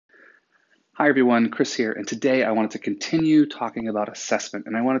Hi everyone, Chris here, and today I wanted to continue talking about assessment,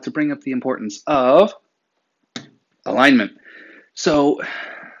 and I wanted to bring up the importance of alignment. So,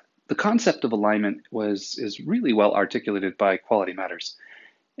 the concept of alignment is really well articulated by Quality Matters,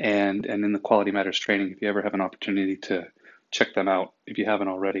 and in the Quality Matters training, if you ever have an opportunity to check them out, if you haven't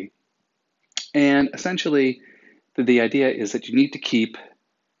already. And essentially, the idea is that you need to keep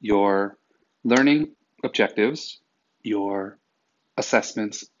your learning objectives, your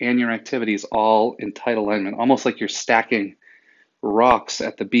assessments, and your activities all in tight alignment, almost like you're stacking rocks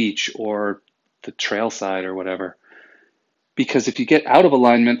at the beach or the trail side or whatever. Because if you get out of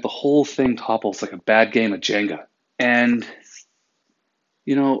alignment, the whole thing topples like a bad game of Jenga. And,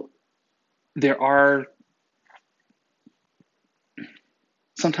 you know, there are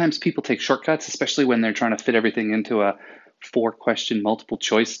sometimes people take shortcuts, especially when they're trying to fit everything into a 4 question multiple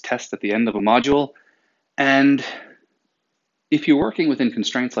choice test at the end of a module. And if you're working within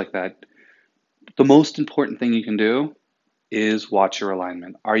constraints like that, the most important thing you can do is watch your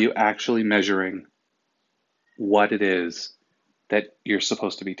alignment. Are you actually measuring what it is that you're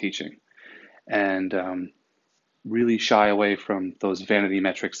supposed to be teaching? And really shy away from those vanity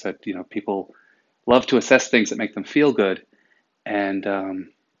metrics that people love to assess things that make them feel good. And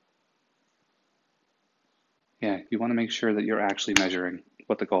yeah, you want to make sure that you're actually measuring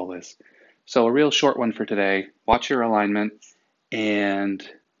what the goal is. So a real short one for today: watch your alignment and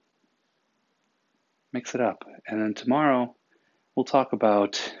mix it up. And then tomorrow we'll talk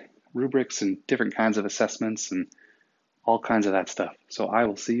about rubrics and different kinds of assessments and all kinds of that stuff. So I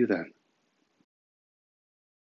will see you then.